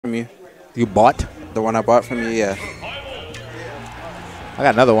from you. You bought? The one I bought from you, yeah. I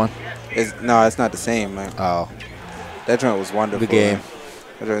got another one. No, it's not the same, man. Oh. That joint was wonderful. The game. Man.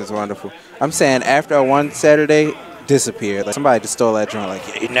 That joint was wonderful. I'm saying after I won Saturday, disappeared. Like somebody just stole that joint. Like,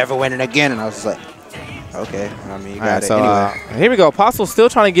 yeah, you're never winning again. And I was just like, okay. I mean, you got it. So, anyway. Here we go. Aposl still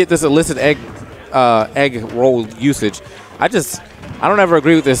trying to get this illicit egg roll usage. I don't ever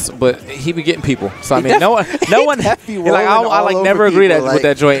agree with this, but he be getting people. So I mean, no one. I never agree with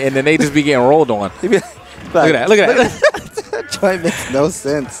that joint, and then they just be getting rolled on. Look at that! Look at that! That joint makes no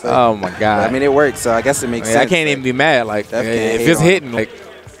sense. Like, oh my god! I mean, it works, so I guess it makes sense. I can't even be mad. Like if it's hitting, like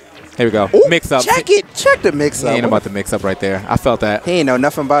here we go. Ooh, mix up. Check it. Check the mix up. He ain't about the mix up right there. I felt that. He ain't know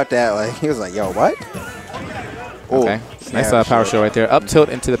nothing about that. Like he was like, yo, what? Okay. Nice power shield right there. Up tilt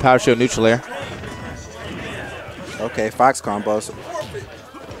into the power shield neutral air. Okay, Fox combos.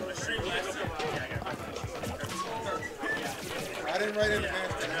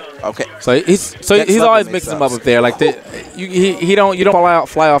 Okay. So he's always mixing them up there. Like you don't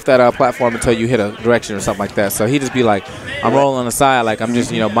fly off that platform until you hit a direction or something like that. So he just be like, I'm rolling on the side, like I'm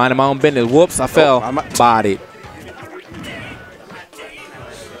just minding my own business. Whoops, I fell, bodied.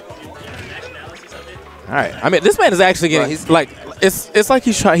 All right. I mean, this man is actually getting it's like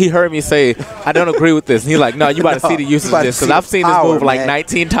he heard me say I don't agree with this. And he's like, no, you about to see the usage of this because I've seen this move like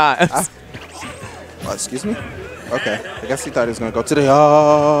 19 times. Excuse me. Okay, I guess he thought he was gonna go to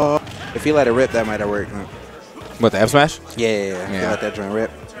the. If he let it rip, that might have worked. What, the F smash? Yeah. He let that joint rip.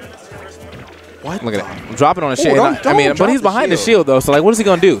 What? Look at that. Drop it on the shield. I mean, but he's behind the shield though. So like, what is he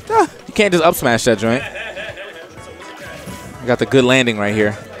gonna do? You can't just up smash that joint. Got the good landing right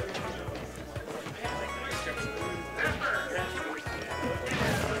here.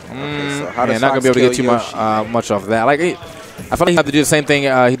 So not gonna be able to get too much off of that. Like, I feel like he have to do the same thing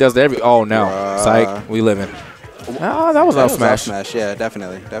he does to every. Oh no, psych, we living. Oh, that was up smash. Yeah,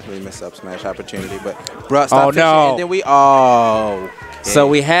 definitely missed up smash opportunity. But bro, oh no, and then we okay. So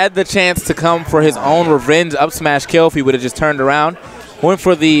we had the chance to come for his own revenge up smash kill if he would have just turned around, went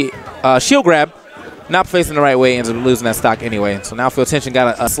for the shield grab, not facing the right way, ends up losing that stock anyway. So now Phil Tension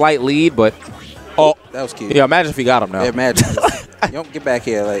got a slight lead, but that was cute. Yeah, imagine if he got him now. Yeah, imagine. You don't get back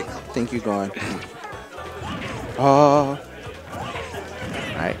here like think you're going. All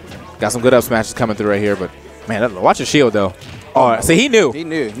right, got some good up smashes coming through right here, but. Man, watch the shield, though. Oh, see, he knew. He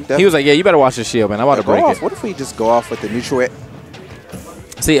knew. He was like, yeah, you better watch the shield, man. I'm about to break it. What if we just go off with the neutral air?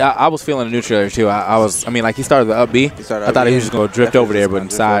 See, I was feeling the neutral air, too. I mean, like, he started the up B. I thought he was just going to drift over there, but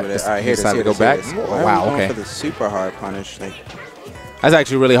decided to go back. Wow, okay. For the super hard punish. That's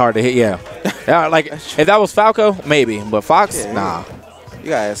actually really hard to hit, yeah. Like, if that was Falco, maybe. But Fox, nah. You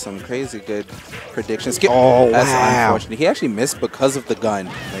guys have some crazy good predictions. Oh, that's unfortunate. He actually missed because of the gun.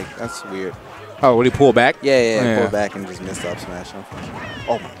 Like, that's weird. Oh, would he pull back? Yeah, pull back and just missed up smash.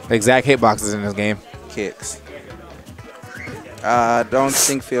 Oh my! The exact hitboxes in this game. Kicks. Don't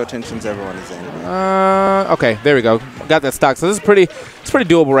think Phil Tension's ever won his end. Okay, there we go. Got that stock. So this is pretty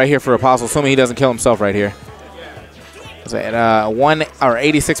doable right here for Aposl, assuming he doesn't kill himself right here. So at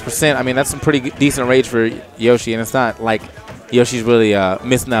 86%. I mean, that's some pretty decent rage for Yoshi, and it's not like Yoshi's really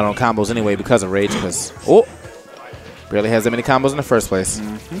missing out on combos anyway because of rage. Because barely has that many combos in the first place.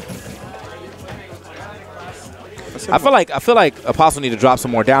 I feel like Aposl need to drop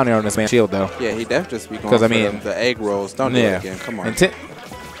some more down there on this man's shield though. Yeah, he definitely just be going for the egg rolls. Don't do it again. Come on. And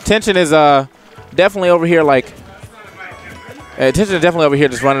Tension is definitely over here like. Tension is definitely over here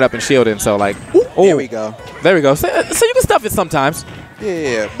just running up and shielding. So like, there we go. There we go. So you can stuff it sometimes.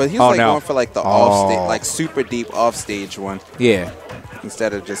 Yeah, but he's going for like the off stage, like super deep off stage one. Yeah.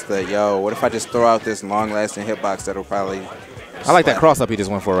 Instead of just the what if I just throw out this long lasting hitbox that'll probably. I like that cross up he just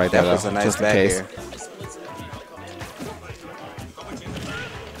went for right there. That was a nice back air.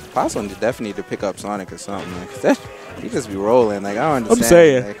 Aposl definitely need to pick up Sonic or something. Like, he just be rolling. Like, I don't understand. I'm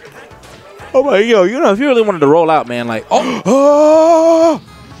saying. Like, oh, my, if you really wanted to roll out, man, like, go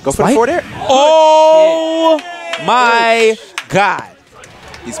for the forward air. Oh, my God.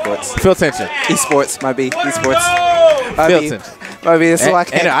 Esports. Phil Tension. Esports, my B. Esports. Phil Tension. My B, it's so I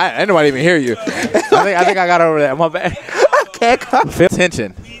can't. I nobody even hear you. I think I got over that. My bad. Okay, Phil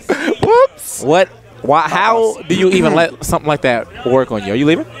Tension. Whoops. What? Why? How do you even let something like that work on you? Are you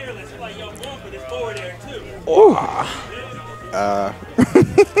leaving? All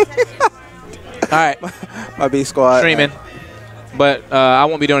right, my B squad streaming, but I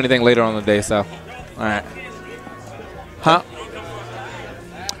won't be doing anything later on in the day. So, all right,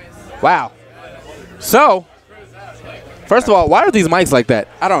 Wow. So, first of all, why are these mics like that?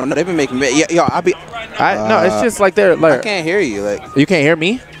 I don't know. They've been making me. No, it's just like they're. Like, I can't hear you. Like you can't hear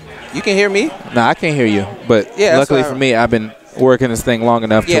me. You can hear me? Nah, I can't hear you. But luckily for me, I've been working this thing long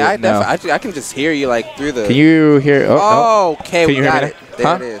enough Yeah, to know. I can just hear you like through the. Can you hear? Oh, no. Okay, Can you we hear got me it. now? There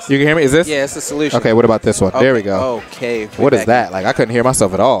Huh? it is. You can hear me? Is this? Yeah, it's the solution. Okay, what about this one? Okay. There we go. Okay. What is that? Like, I couldn't hear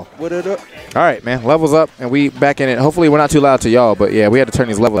myself at all. What it up? All right, man. Levels up, and we back in it. Hopefully, we're not too loud to y'all, but yeah, we had to turn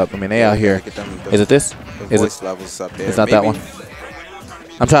these levels up. I mean, they out here. Is it this? The Is voice it? levels up there. It's not that one.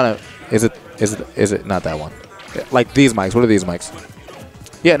 I'm trying to. Is it not that one? Like these mics. What are these mics?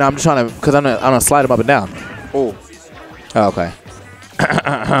 Yeah, no, I'm just trying to, because I'm gonna slide them up and down. Oh, okay.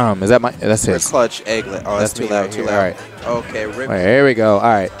 Is that my? That's his. clutch egglet. Oh, that's too loud. Right Too here. loud. All right. Okay, rip. All right, here we go. All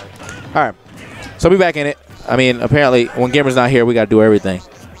right. All right. So we back in it. I mean, apparently, when GimR's not here, we got to do everything.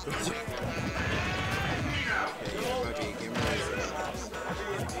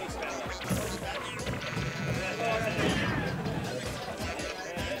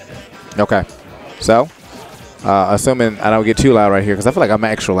 Okay. So, assuming I don't get too loud right here, because I feel like I'm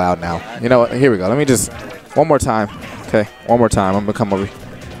extra loud now. You know what? Here we go. Let me just, one more time. Okay, one more time. I'm going to come over.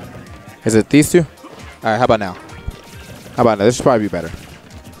 Is it these two? All right, how about now? How about now? This should probably be better.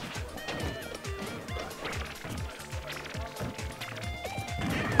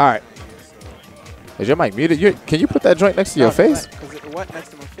 All right. Is your mic muted? Can you put that joint next to your face? What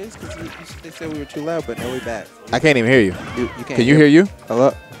next to my face? Because they said we were too loud, but now we back. I can't even hear you. You can't Can you hear you?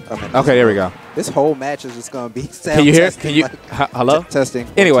 Hello? Okay, there we go. This whole match is just going to be sound Can you hear? testing, Can you? like, Hello? testing.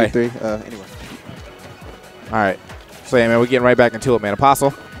 Anyway. 1, 2, 3. Anyway. All right. So, yeah, man, we're getting right back into it, man.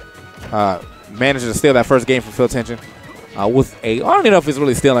 Aposl managed to steal that first game from Phil Tension with I don't even know if he's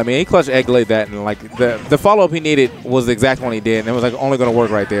really stealing. I mean, he clutch egg-laid that, and, like, the follow-up he needed was the exact one he did, and it was, like, only going to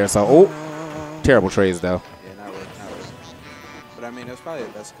work right there. So, terrible trades, though. Yeah, not working. But, I mean, it was probably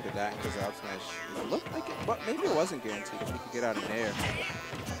the best could have gotten because the up smash looked like it. But maybe it wasn't guaranteed if he could get out of there.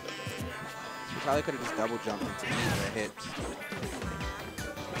 He probably could have just double jumped into the hit.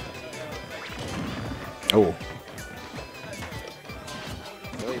 Oh.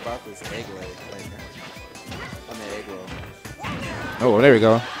 Really about this egg leg. On the egg roll. Oh, there we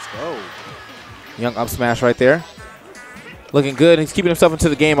go. Let's go. Young up smash right there. Looking good. He's keeping himself into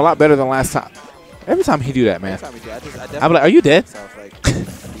the game a lot better than last time. Every time he do that, man. Every time he do, I'm like, are you dead? Like, do you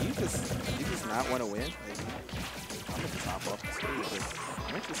just not want to win? Like, I'm going to top off the stage. Like,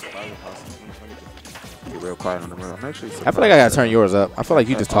 I'm actually surprised if be real quiet on the road. I'm actually surprised. I feel like I gotta turn yours up. I feel like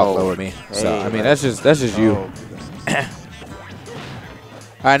you just talk lower me. So I mean, that's just you.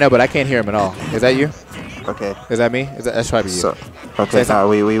 I know, but I can't hear him at all. Is that you? Okay. Is that me? That's probably you. So, okay, no,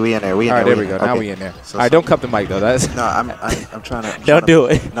 we in there. We in all right, there. There we go. Okay. Now we in there. All right, don't cup the mic though. That's no, I'm trying to. Don't do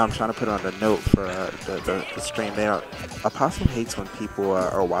it. No, I'm trying to put on the note for the stream there. Aposl hates when people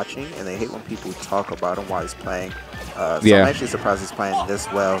are watching, and they hate when people talk about him while he's playing. So I'm actually surprised he's playing this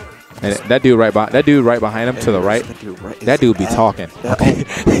well. And that dude right behind him to the right. That dude be talking. Okay.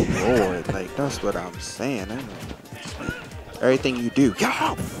 Oh, Lord, like that's what I'm saying. Everything you do,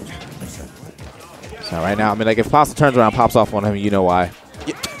 yo. So right now, I mean, like if Aposl turns around, and pops off on him, you know why.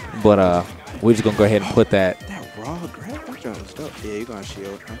 Yeah. But we're just gonna go ahead and put that. That raw grab, that joint was dope. Yeah, you're gonna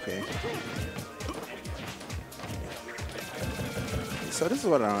shield. Okay. So this is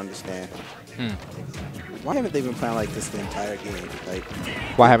what I don't understand. Why haven't they been playing like this the entire game? Like,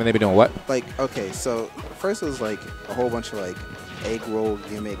 why haven't they been doing what? Like, okay, so first it was like a whole bunch of like egg roll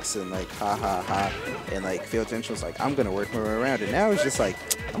gimmicks and like ha ha ha, and like Phil Tension was like, I'm gonna work my way around it. Now it's just like,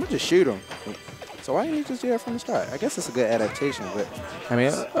 I'm gonna just shoot him. So why didn't you just do that from the start? I guess it's a good adaptation, but I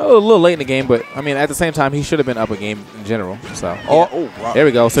mean, a little late in the game, but I mean, at the same time, he should have been up a game in general. So wow. There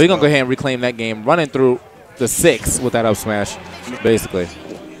we go. So he's gonna go ahead and reclaim that game, running through the 6 with that up smash, basically.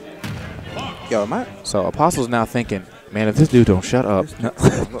 Yo, am I? So Aposl's now thinking, man, if this dude don't shut up. Look,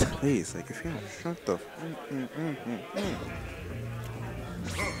 please, like if you don't shut the.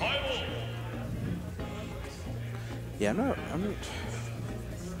 Yeah, I'm not.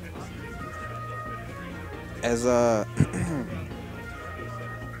 As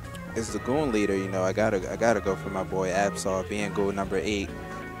as the goon leader, you know, I gotta go for my boy Aposl being goal number 8.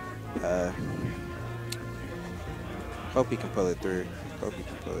 Hope he can pull it through.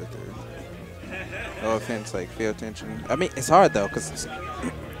 No offense, like Phil Tension. I mean, it's hard though, cause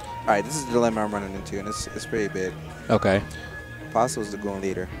all right, this is the dilemma I'm running into, and it's pretty big. Okay. Aposl's the goon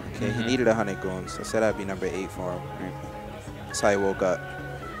leader. Okay, he needed 100 goons, so I said I'd be number 8 for him. That's how he woke up.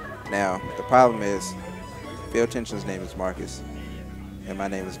 Now the problem is, Phil Tension's name is Marcus, and my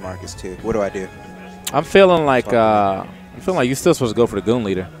name is Marcus too. What do I do? I'm feeling like you're still supposed to go for the goon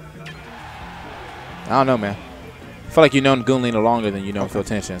leader. I don't know, man. I feel like you've known Goon Leader longer than you know Phil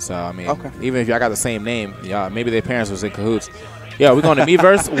Tension. So, I mean, even if y'all got the same name, yeah, maybe their parents was in cahoots. Yeah, we're going to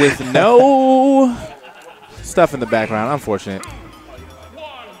Miiverse with no stuff in the background. Unfortunate.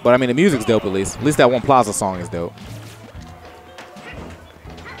 But, I mean, the music's dope at least. At least that one Plaza song is dope.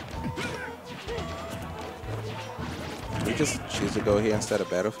 just choose to go here instead of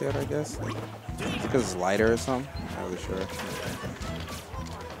Battlefield, I guess? Because it's lighter or something? Not really sure.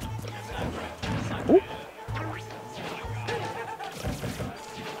 Ooh.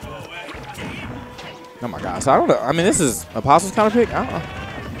 Oh my gosh. So I don't know. I mean, this is Aposl's counter pick. I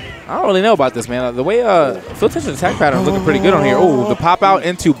don't really know about this, man. The way Phil Tension's attack pattern is looking pretty good on here. Oh, the pop out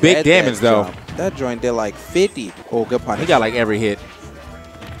into big damage, though. That joint did like 50. Oh, good punish. He got like every hit.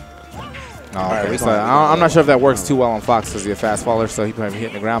 Oh, okay. Right, so I'm not sure if that works too well on Fox because he's a fast faller, so he probably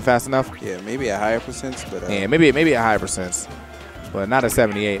hitting the ground fast enough. Yeah, maybe a higher percent, but yeah, maybe a higher percent, but not a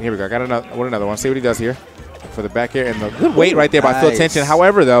 78. Here we go. Got another one. See what he does here for the back air and the good weight right there by Phil Tension.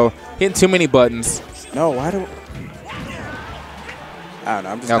 However, though, hitting too many buttons. No, why do? I don't know.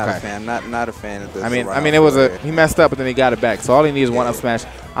 I'm just not a fan. Not a fan of this. I mean, it was he messed up, but then he got it back. So all he needs is one up smash.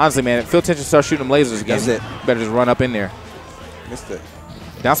 Honestly, man, if Phil Tension starts shooting them lasers again, better just run up in there. Missed it.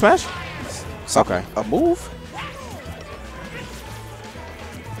 Down smash? Okay. A move?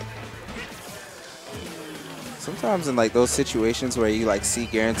 Sometimes in like those situations where you like see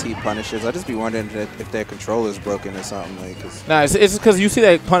guaranteed punishes, I just be wondering if their controller's broken or something. Like, nah, it's because you see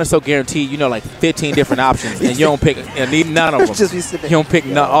that punish so guaranteed, you know, like 15 different options, and you don't pick none of them. You don't pick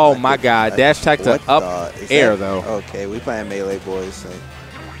none. Oh my God, dash attack to up air though. Okay, we playing melee boys. So.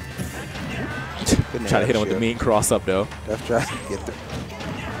 Try to hit him with the mean cross up though. That's trying to get the.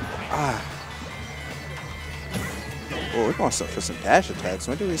 Ah. Oh, we're going for some dash attacks.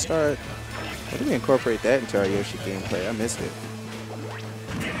 When do we start? When do we incorporate that into our Yoshi gameplay? I missed it.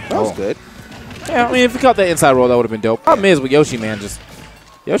 That was good. Yeah, I mean, if you caught that inside roll, that would have been dope. Problem is with Yoshi, man,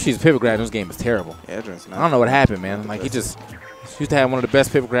 Yoshi's pivot grab in this game is terrible. Yeah, I don't know what happened, man. Like, he used to have one of the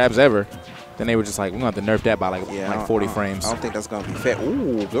best pivot grabs ever. Then they were just like, we're going to have to nerf that by like 40 frames. I don't think that's going to be fair.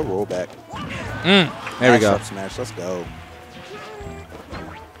 Ooh, good rollback. There we go. Up smash. Let's go.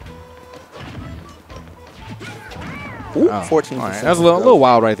 Ooh, 14%. All right. That was a little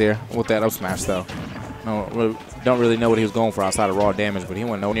wild right there with that up smash, though. No, don't really know what he was going for outside of raw damage, but he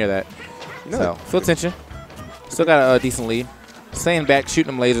wasn't nowhere near that. So, Phil Tension. Still got a decent lead. Staying back,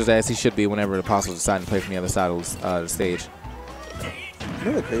 shooting them lasers as he should be whenever the Aposl decides to play from the other side of the stage. You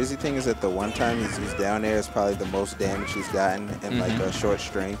know the crazy thing is that the one time he's down there is probably the most damage he's gotten in like a short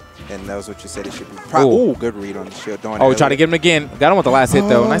string. And that was what you said he should be. Ooh, good read on the shield. Oh, we tried to get him again. Got him with the last hit,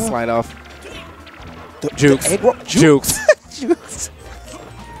 though. Nice slide off. Jukes. Jukes.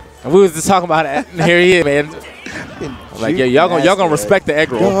 And we was just talking about it. And here he is, man. Like, yeah, y'all gonna respect the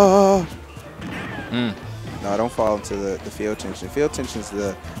egg roll. No, don't fall into the field tension. Field tension's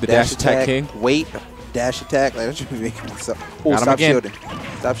the dash attack king. Wait, dash attack. Like, that should be making myself. Oh, stop shielding.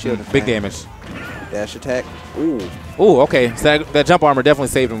 Stop shielding. Big damage. Dash attack. Ooh. Ooh, okay. So that jump armor definitely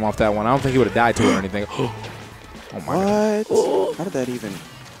saved him off that one. I don't think he would have died to it or anything. Oh my God. What? How did that even?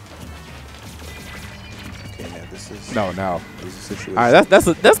 No. All right,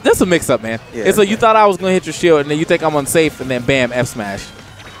 that's a mix-up, man. Yeah, it's like you thought I was gonna hit your shield, and then you think I'm unsafe, and then bam, F smash.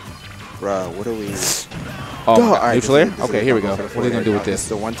 Bro, what are we? Oh, right, neutral air. Okay, here we go. What are you gonna do with this?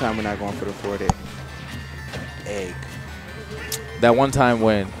 The one time we're not going for the forward egg. That one time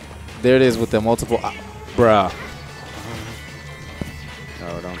when there it is with the multiple, bruh.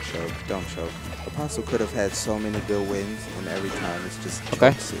 No, don't choke. Don't choke. Aposl could have had so many good wins, and every time it's just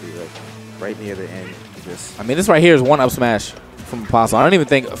choke city, like right near the end. I mean, this right here is one up smash from Aposl. I don't even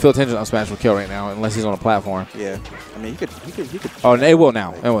think Phil Tension up smash will kill right now unless he's on a platform. Yeah, I mean, he could. Oh, it will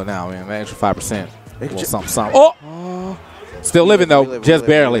now. It will now, man. That extra 5%. Something. Oh, still living though, just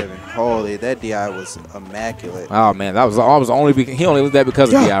barely. Holy, that DI was immaculate. Oh man, that was only he only lived that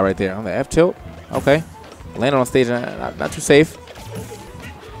because of DI right there. On the F tilt. Okay, landing on stage, not too safe.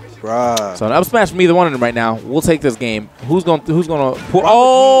 Bruh. So an up smash from either one of them right now. We'll take this game. Who's gonna pull?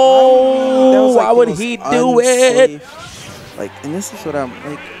 Oh, why would he do it? Like, and this is what I'm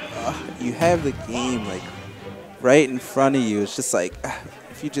like. You have the game like right in front of you. It's just like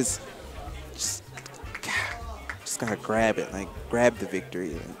if you just gotta grab it, like grab the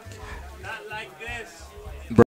victory. Like,